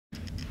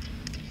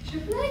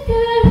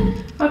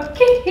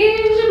Okay,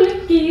 here's your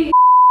blinky.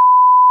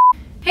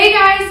 Hey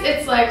guys,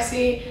 it's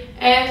Lexi,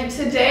 and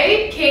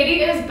today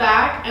Katie is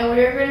back and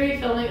we are going to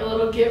be filming a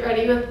little get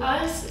ready with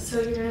us.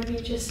 So you're going to be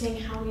just seeing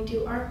how we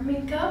do our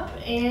makeup,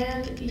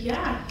 and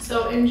yeah,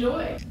 so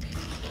enjoy.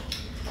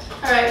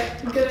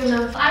 Alright, good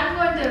enough. I'm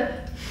going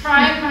to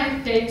prime my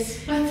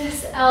face with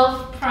this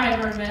e.l.f.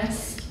 primer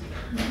mist.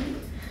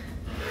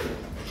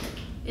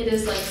 It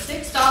is like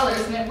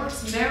 $6 and it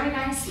works very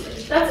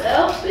nicely. That's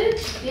e.l.f.,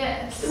 bitch?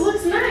 Yes. It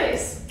looks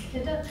nice.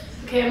 It does.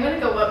 Okay, I'm going to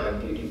go wet my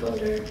beauty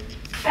blender.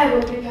 I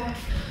will be back.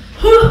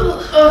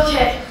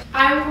 Okay,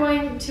 I'm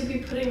going to be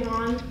putting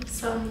on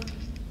some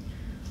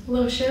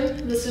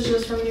lotion. This is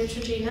just from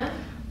Neutrogena.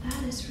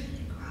 That is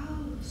really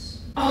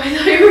gross. Oh, I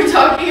thought you were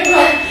talking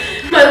about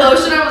my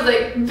lotion. I was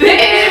like,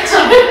 bitch!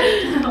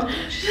 No.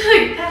 She's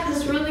like, that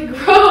is really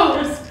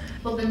gross.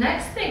 Well, the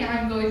next thing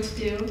I'm going to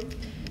do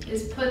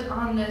is put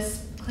on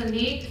this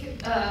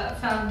Clinique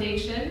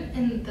foundation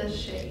in the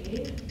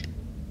shade.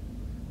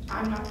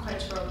 I'm not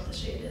quite sure what the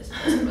shade is. It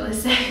doesn't really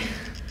say.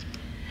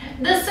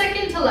 The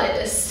second to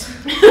lightest.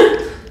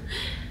 The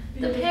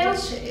pale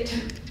shade.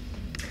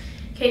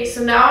 Okay,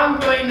 so now I'm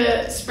going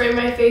to spray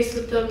my face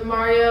with the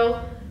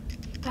Mario.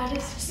 That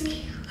is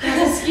cute. That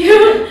is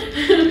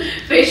cute.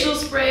 Facial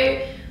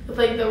spray with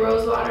like the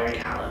rose water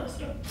and aloe.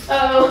 So.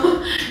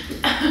 Oh.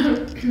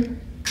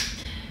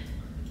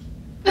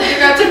 I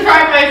forgot to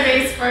prime my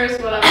face first,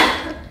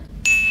 whatever.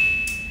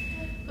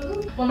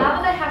 Well,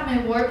 now that I have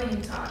my war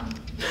paint on,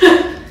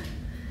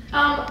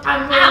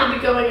 I'm going to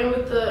be going in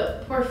with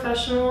the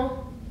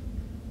Professional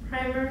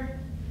primer.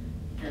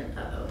 And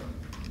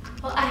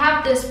well, I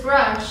have this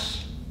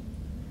brush,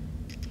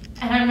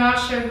 and I'm not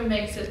sure who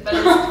makes it, but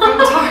it's from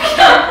Target.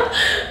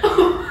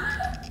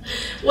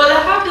 Well,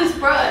 I have this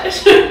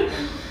brush.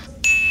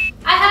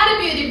 I had a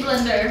beauty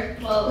blender.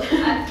 Well,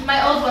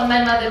 my old one,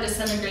 my mother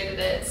disintegrated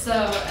it, so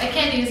I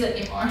can't use it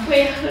anymore.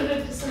 Wait, how did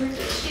it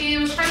disintegrate? She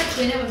was trying to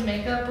clean it with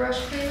makeup brush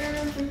cleaner.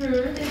 I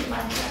didn't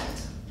like that.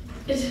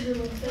 It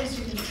didn't look As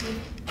you can see,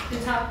 the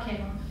top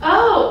came off.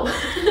 Oh!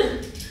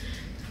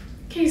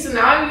 Okay, so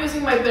now I'm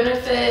using my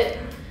Benefit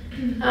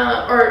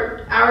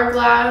or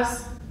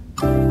Hourglass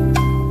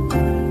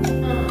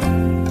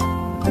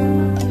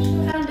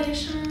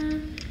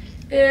foundation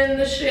in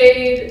the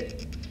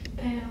shade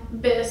Pale.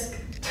 Bisque.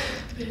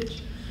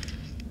 Bitch.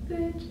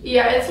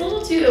 Yeah, it's a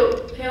little too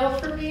pale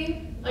for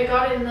me. I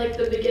got it in like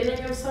the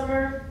beginning of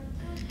summer.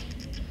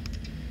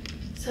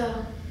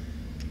 So,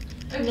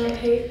 no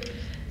hate.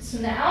 So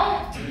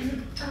now,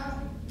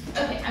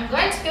 okay, I'm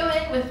going to go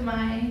in with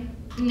my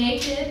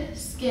Naked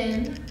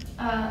Skin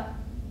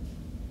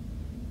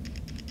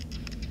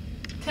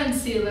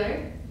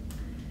concealer,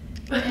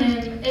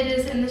 and it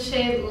is in the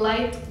shade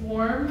Light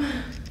Warm.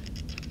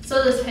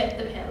 So this hit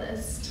the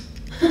palest.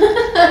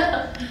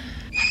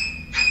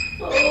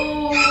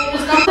 Oh,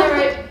 it's not the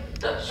right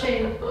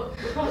shade.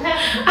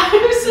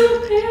 I'm so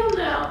pale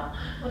now.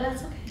 Well,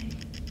 that's okay.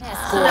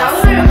 So now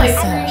that I'm like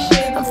 3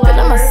 shades I'm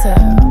feeling myself.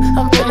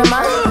 I'm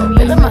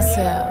feeling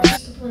myself.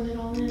 Just to blend it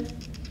all in.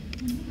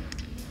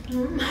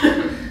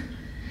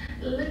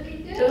 Looking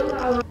good.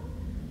 Good.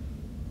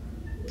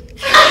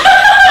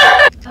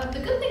 The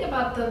good thing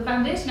about the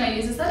foundation I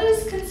use is that it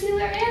is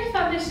concealer and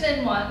foundation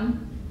in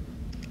one.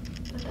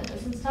 But that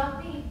doesn't stop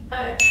me.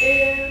 I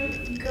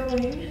am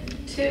going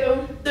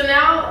to. So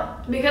now,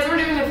 because we're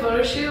doing a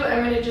photo shoot,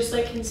 I'm going to just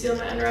like conceal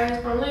my under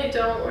eyes. Normally I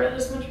don't wear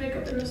this much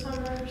makeup in the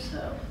summer,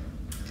 so.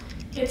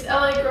 It's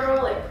LA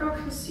Girl, like Pro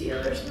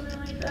Concealer or something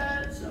like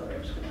that. So we're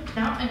just gonna.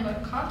 Now I'm going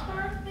to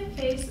contour my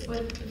face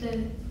with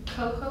the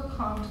Cocoa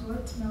Contour.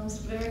 It smells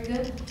very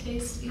good. It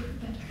tastes even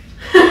better.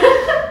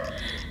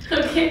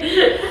 Okay.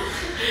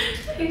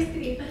 Tastes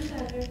even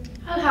better.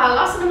 I had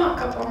lots of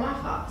makeup on my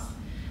face.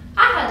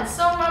 I had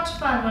so much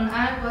fun when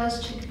I was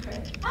chicken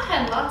crate. I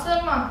had lots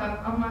of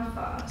makeup on my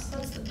face.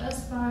 That's the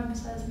best line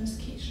besides Miss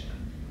Keisha.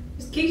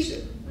 Miss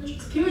Keisha. Miss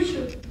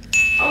Keisha.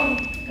 Oh my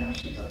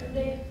gosh, she's fucking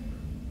dead.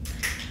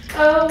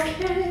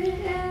 Okay,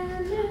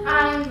 and then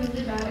I'm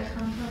really bad at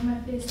contouring my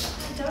face.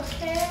 I don't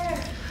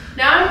care.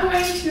 now I'm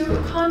going to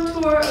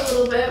contour a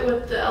little bit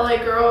with the LA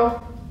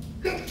Girl.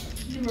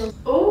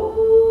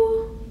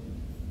 Oh.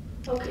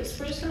 Okay,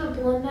 so we're just gonna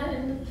blend that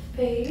into the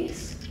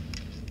face.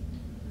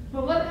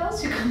 Well, what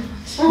else you can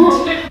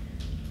do?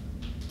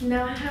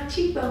 Now I have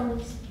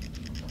cheekbones.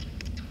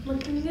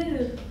 Looking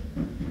good.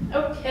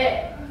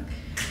 Okay.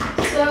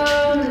 So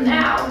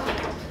now,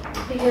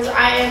 because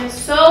I am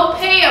so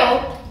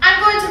pale, I'm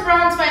going to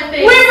bronze my face.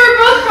 we were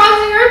both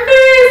bronzing our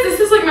face. This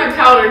is like my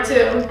powder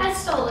too. I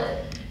stole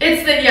it.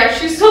 It's the, yeah,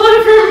 she stole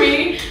it from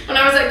me when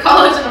I was at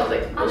college and I was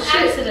like, oh, On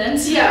shit. accident.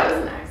 Yeah, it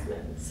was an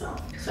accident.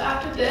 So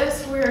after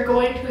this, we're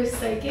going to a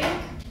psychic.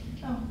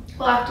 Oh.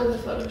 Well, after the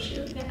photo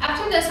shoot. Yeah,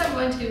 after this, I'm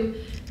going to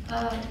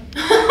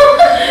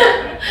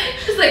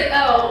She's like,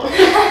 oh.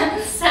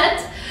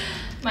 set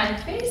my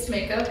face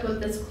makeup with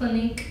this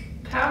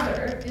Clinique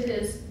powder. It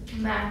is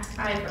matte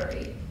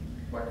ivory.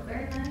 Worked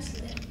very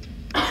nicely.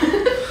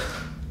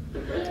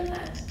 Really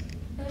nice.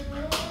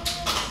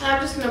 I'm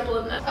just gonna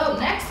blend that. Oh,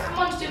 next I'm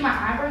going to do my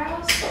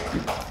eyebrows.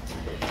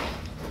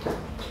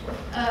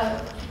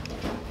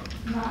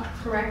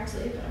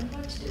 correctly, but I'm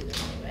going to do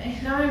this anyway.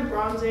 Now I'm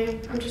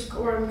bronzing. I'm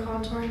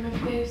contouring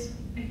my face.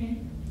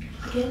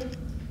 Again.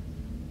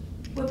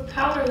 With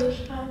powder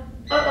this time.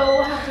 Uh-oh,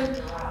 what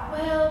happened?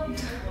 Well,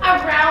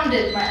 I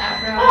rounded my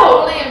eyebrow.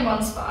 Oh. Only in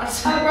one spot.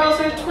 Eyebrows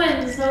are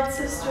twins, not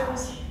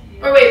sisters.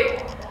 Or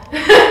wait.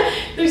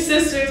 They're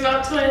sisters,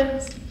 not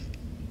twins.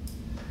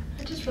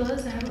 I just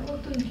realized I haven't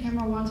looked in the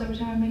camera once. Every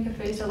time I make a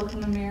face, I look in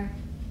the mirror.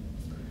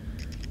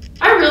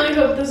 I really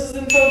hope this is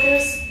in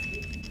focus.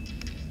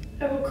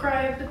 I will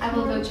cry if it's I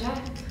will not. go check.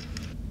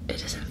 It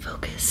doesn't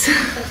focus.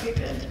 Okay,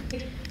 good.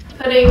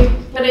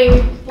 Putting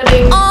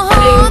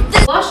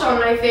blush on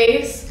my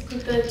face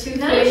with the Too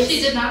No, Faced.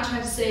 she did not try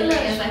to save me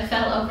as I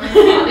fell over her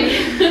body.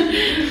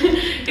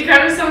 It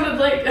kind of sounded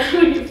like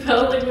when you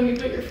fell, like when you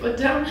put your foot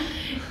down,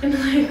 and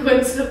like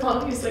Gwen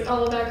Stefani's like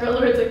all the back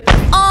roller, it's like.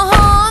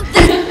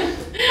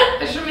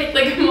 I should make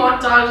like a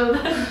montage of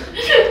that.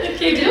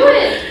 Okay, Do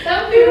it.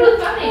 That would be really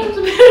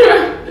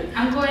funny.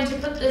 I'm going to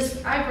put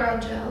this eyebrow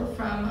gel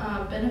from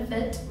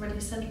Benefit, already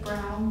said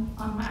brown,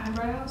 on my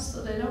eyebrows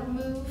so they don't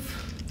move.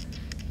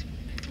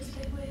 Because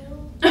they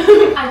will.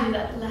 I do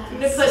that last. I'm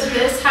gonna put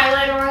this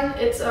highlight on.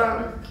 It's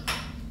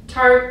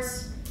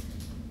Tarte's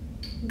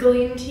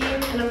Gleam Team,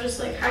 and I'm just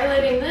like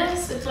highlighting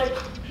this. It's like.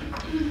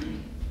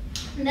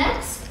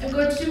 Next, I'm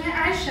going to do my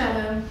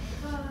eyeshadow.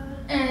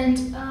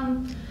 And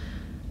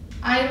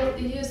I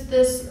used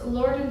this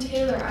Lord &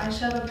 Taylor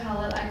eyeshadow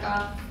palette I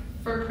got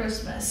for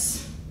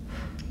Christmas.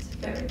 It's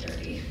very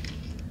dirty.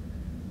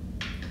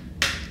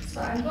 So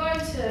I'm going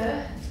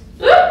to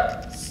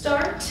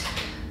start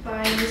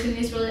by using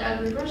these really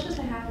ugly brushes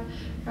I have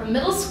from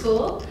middle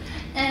school.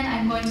 And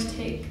I'm going to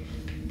take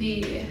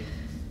the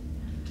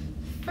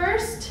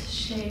first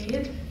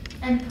shade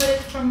and put it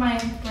from my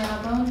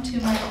brow bone to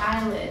my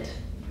eyelid.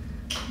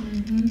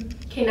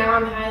 Okay, now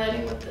I'm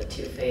highlighting with the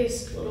Too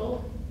Faced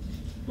little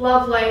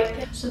love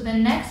light. So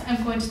then next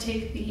I'm going to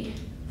take the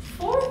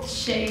fourth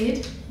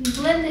shade and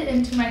blend it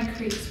into my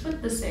crease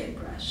with the same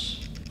brush.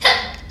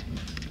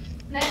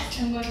 Next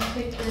I'm going to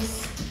take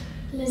this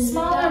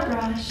smaller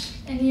brush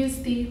and use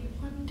the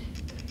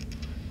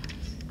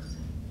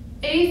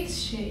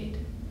 8th shade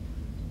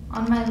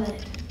on my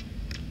lid.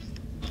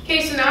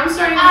 Okay, so now I'm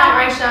starting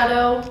my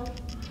eyeshadow.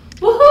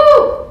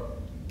 Woohoo!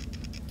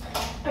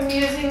 I'm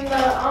using the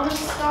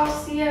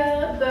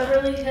Anastasia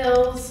Beverly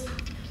Hills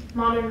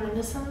Modern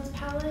Renaissance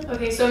palette.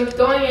 Okay, so I'm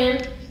going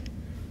in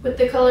with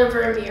the color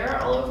Vermeer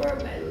all over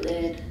my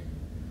lid.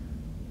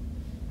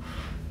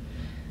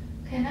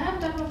 Okay, now I'm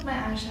done with my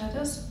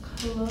eyeshadow, so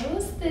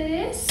close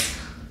this.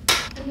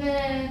 And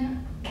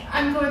then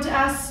I'm going to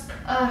ask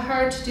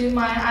her to do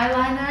my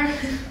eyeliner.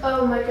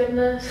 Oh my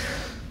goodness.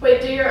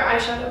 Wait, do your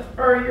eyeshadow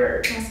or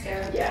your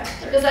Mascara. yeah.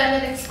 Because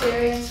I'm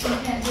inexperienced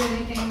and can't do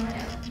anything on my own.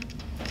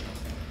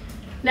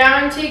 Now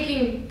I'm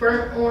taking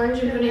burnt orange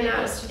and putting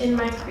that in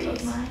my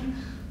crease. Mine.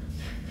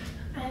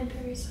 I'm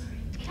very sorry.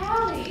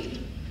 Callie.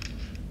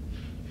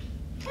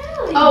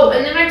 Oh,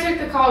 and then I took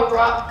the color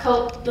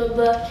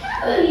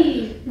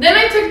Then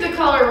I took the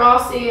color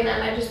Rossi and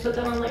then I just put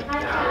that on like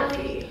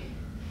Callie.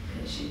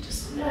 She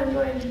just. And I'm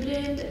going to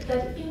blend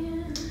that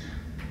in.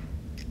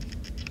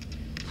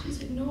 She's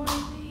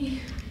ignoring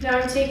me. Now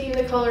I'm taking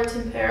the color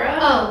Tempera.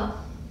 Oh.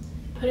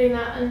 Putting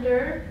that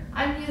under.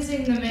 I'm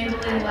using the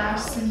Maybelline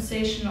Lash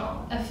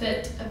Sensational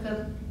Effect of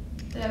a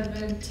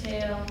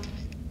Tail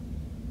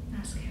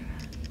mascara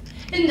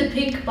in the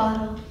pink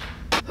bottle.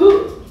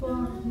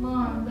 One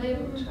more, they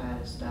will try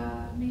to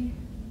stop me.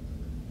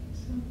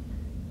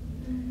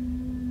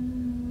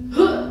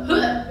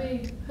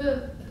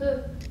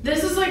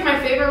 This is like my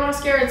favorite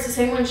mascara. It's the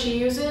same one she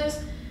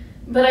uses,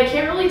 but I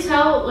can't really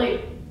tell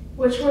like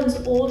which one's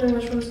old and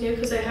which one's new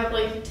because I have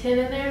like 10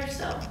 in there.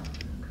 So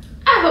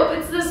I hope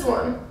it's this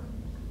one.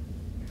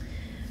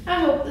 I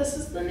hope this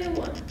is the new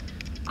one.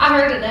 I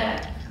heard of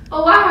that.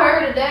 Oh, I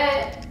heard of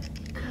that.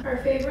 Our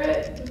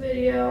favorite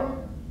video,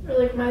 or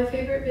like my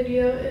favorite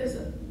video, is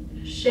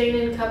Shane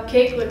and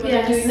Cupcake, like when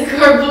they're doing the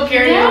carpool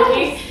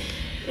karaoke.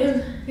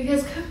 Yes.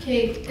 Because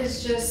Cupcake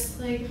is just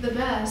like the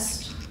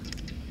best.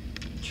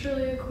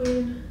 Truly a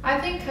queen.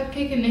 I think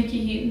Cupcake and Nikki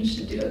Heaton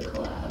should do a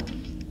collab,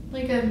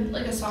 like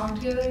a song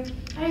together.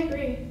 I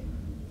agree.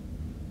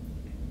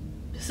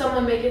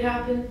 Someone make it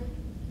happen.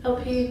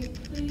 LP,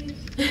 please.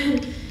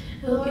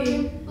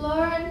 LP.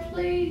 Lauren,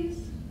 please.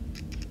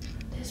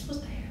 This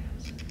was there.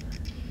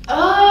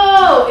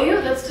 Oh,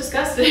 ew, that's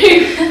disgusting.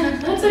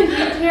 That's a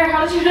huge hair.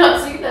 How did you not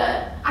see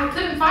that? I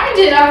couldn't find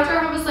it after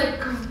I was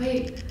like, oh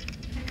wait,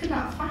 I could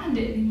not find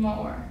it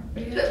anymore.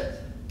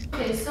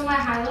 Okay, so my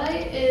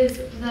highlight is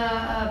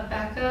the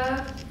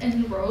Becca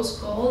in rose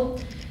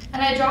gold.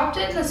 And I dropped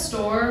it in the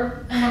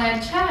store, and when I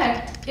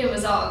checked, it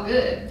was all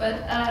good.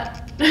 But,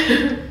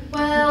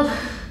 well.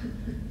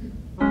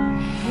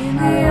 In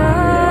the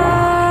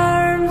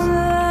arms of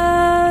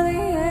the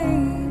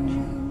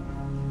angel,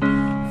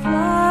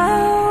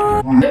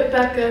 fly.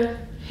 Becca,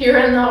 you're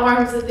in the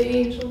arms of the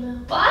angel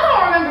now. Well, I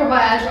don't remember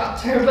why I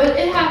dropped her, but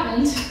it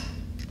happened.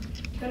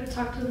 You gotta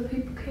talk to the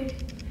people, Kate.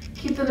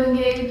 Keep them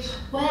engaged.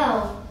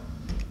 Well.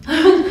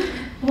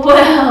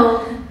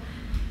 Well.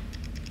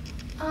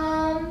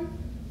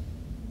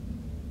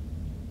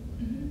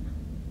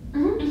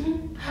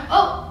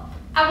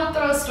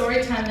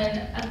 time in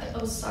at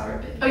the, oh sorry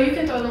baby. Oh, you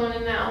can throw the one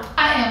in now.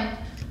 I am.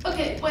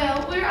 Okay,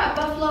 well, we were at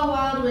Buffalo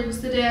Wild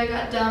Wings the day I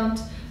got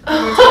dumped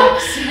over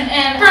text.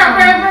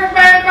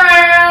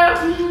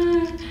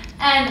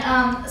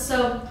 And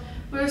so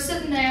we were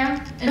sitting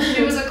there, and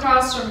she was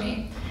across from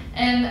me.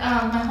 And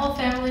my whole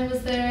family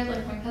was there,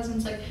 like my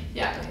cousin's like,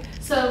 yeah, okay.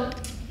 So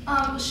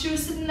she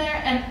was sitting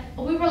there, and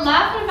we were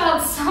laughing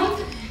about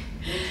something,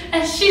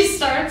 and she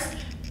starts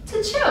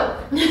to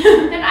choke.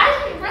 And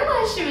I didn't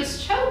realize she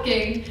was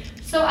choking.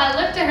 So I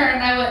looked at her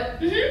and I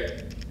went,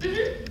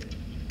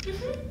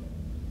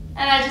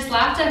 and I just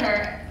laughed at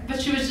her,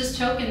 but she was just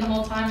choking the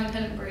whole time and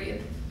couldn't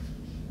breathe.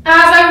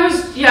 As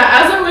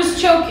I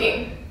was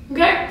choking,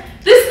 okay?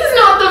 This is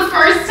not the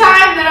first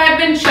time that I've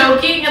been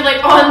choking and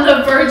like on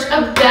the verge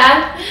of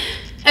death,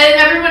 and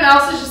everyone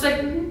else is just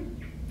like,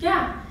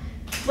 yeah.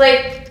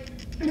 Like,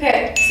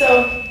 okay,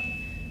 so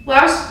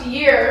last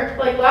year,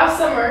 like last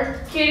summer,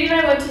 Katie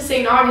and I went to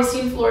St.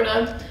 Augustine,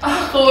 Florida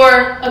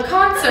for a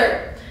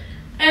concert.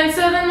 And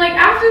so then like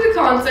after the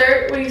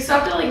concert, we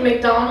stopped at like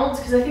McDonald's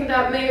because I think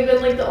that may have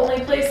been like the only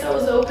place that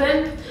was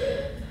open.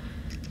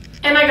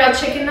 And I got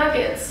chicken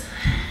nuggets.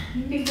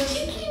 Chicken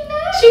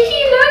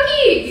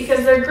nugget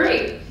because they're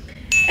great.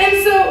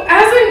 And so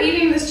as I'm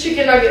eating this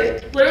chicken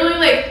nugget, literally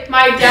like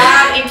my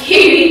dad and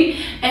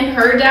Katie and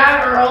her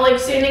dad are all like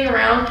standing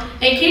around,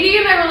 and Katie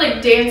and I were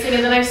like dancing,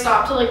 and then I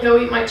stopped to like go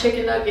eat my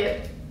chicken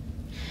nugget.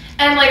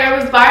 And like I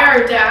was by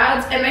our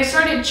dad's and I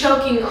started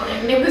choking on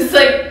it, and it was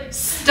like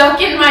stuck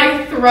in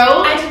my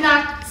throat. I did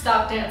not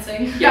stop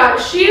dancing. Yeah,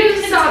 she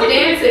didn't stop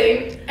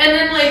dancing. And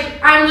then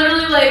like I'm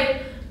literally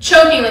like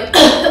choking, like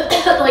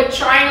like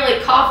trying to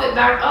like cough it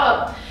back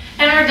up.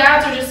 And our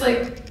dads are just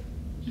like,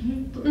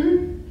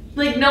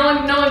 like no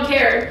one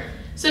cared.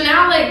 So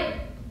now like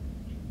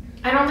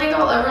I don't think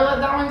I'll ever let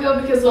that one go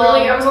because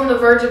literally I was on the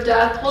verge of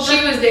death. Well,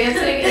 she was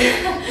dancing.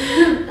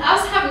 And I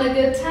was having a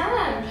good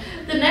time.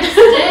 The next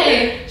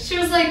day, she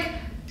was like,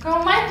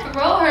 girl, my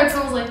throat hurts.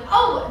 I was like,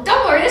 oh,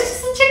 don't worry, it's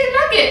just a chicken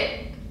nugget.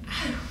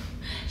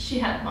 She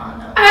had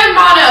mono. I had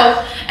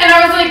mono. And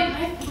I was like,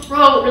 my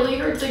throat really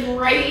hurts like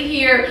right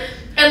here.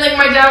 And like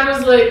my dad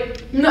was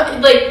like, no,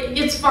 like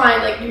it's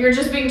fine. Like you're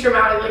just being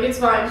dramatic. Like it's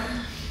fine.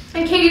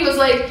 And Katie was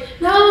like,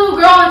 no,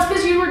 girl, it's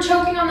because you were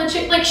choking on the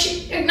chicken. Like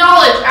she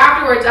acknowledged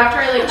afterwards, after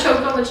I like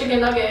choked on the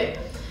chicken nugget.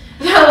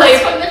 Yeah,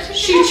 like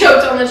she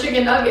choked on the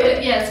chicken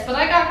nugget. Yes, but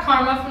I got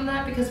karma from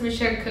that because we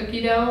shared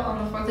cookie dough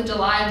on the 4th of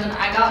July, and then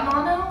I got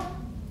mono.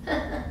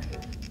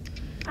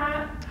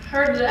 I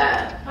heard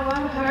that. Oh,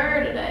 I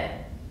heard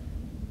that.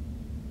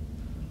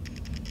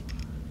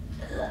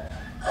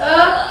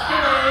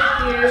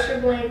 Okay, here's your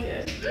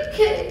blanket.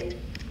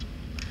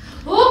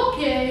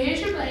 Okay, here's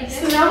your blanket.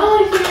 So now the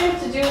only thing I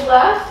have to do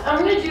left, I'm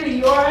going to do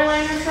your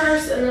eyeliner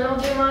first, and then I'll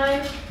do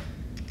mine.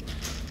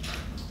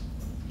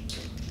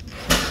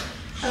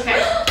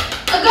 Okay.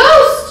 A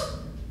ghost!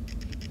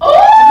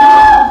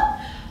 Oh!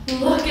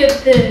 Look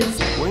at this.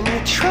 When you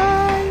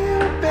try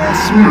your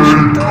best, but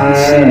you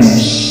don't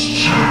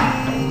succeed.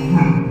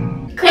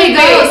 Hey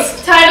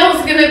guys,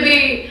 title's gonna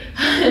be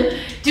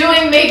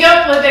doing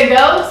makeup with a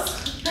ghost.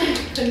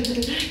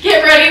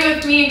 Get ready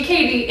with me and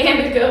Katie and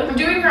a ghost. I'm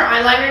doing her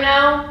eyeliner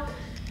now.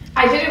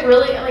 I did it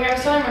really, like I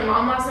was telling my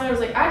mom last night, I was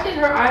like, I did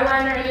her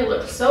eyeliner and it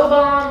looked so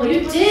bomb. Like, You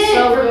it looked did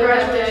so for good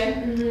that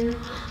graduation. day.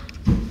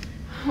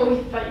 Oh,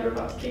 we thought you were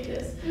about to kick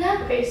this. No.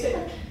 Okay, so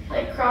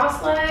like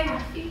cross leg. My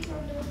feet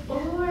are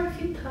Or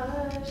if you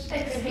touch.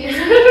 Excuse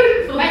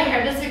me. My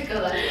hair doesn't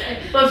go that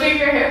way. Flipping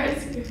your hair.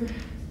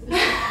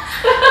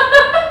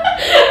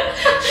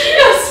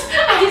 Yes,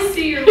 I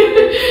see your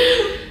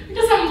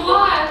because I'm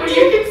blonde. But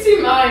you can see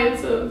mine,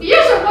 so.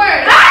 Yours are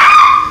worse.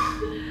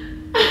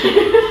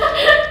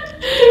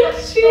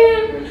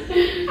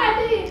 Shit. I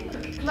did.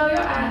 Okay, blow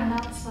your eye. I'm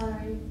not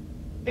sorry.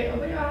 Okay,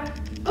 open your eye.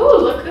 Oh,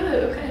 look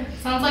good. Okay.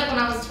 Sounds like when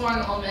I was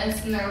touring Ole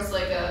Miss and there was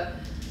like a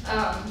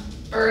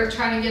bird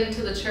trying to get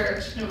into the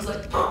church and it was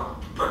like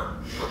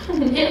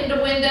hitting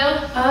the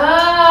window.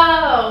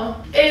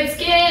 Oh, it's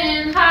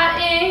getting hot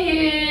in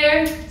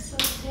here. So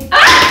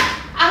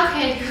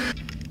Okay.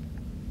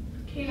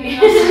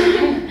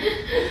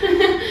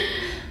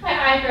 my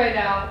eye dried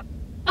out.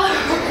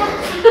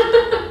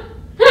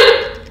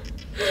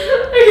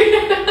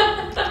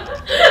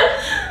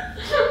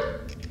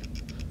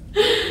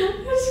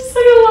 It's just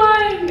like a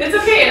line. It's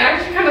okay. It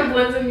actually kind of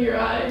blends into your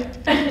eye.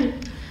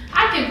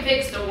 I can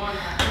fix the one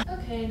eye.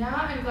 Okay, now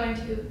I'm going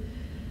to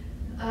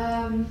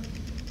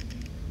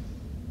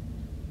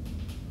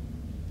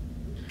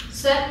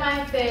set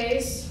my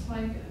face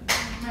like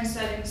my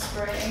setting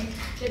spray.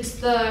 It's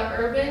the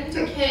Urban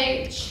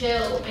Decay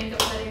Chill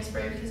makeup setting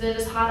spray because it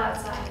is hot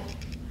outside.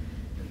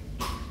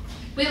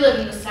 We live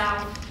in the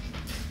South.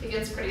 It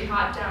gets pretty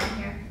hot down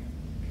here.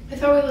 I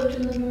thought we lived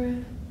in the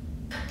north.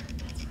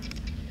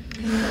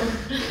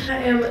 I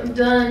am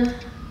done.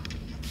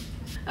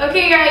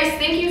 Okay guys,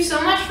 thank you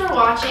so much for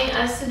watching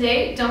us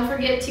today. Don't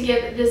forget to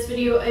give this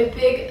video a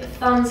big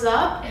thumbs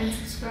up. And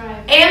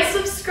subscribe. And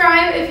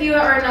subscribe if you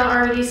are not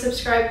already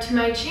subscribed to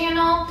my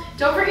channel.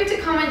 Don't forget to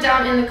comment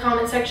down in the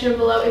comment section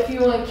below if you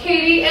want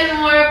Katie in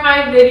more of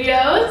my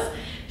videos.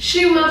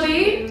 She will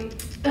be.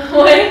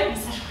 What?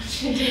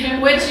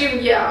 Which you,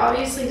 yeah,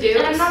 obviously do.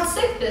 And I'm not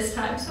sick this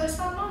time, so it's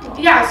not normal.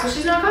 Yeah, so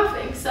she's not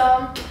coughing.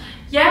 So,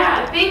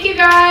 yeah, thank you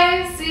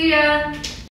guys. See ya.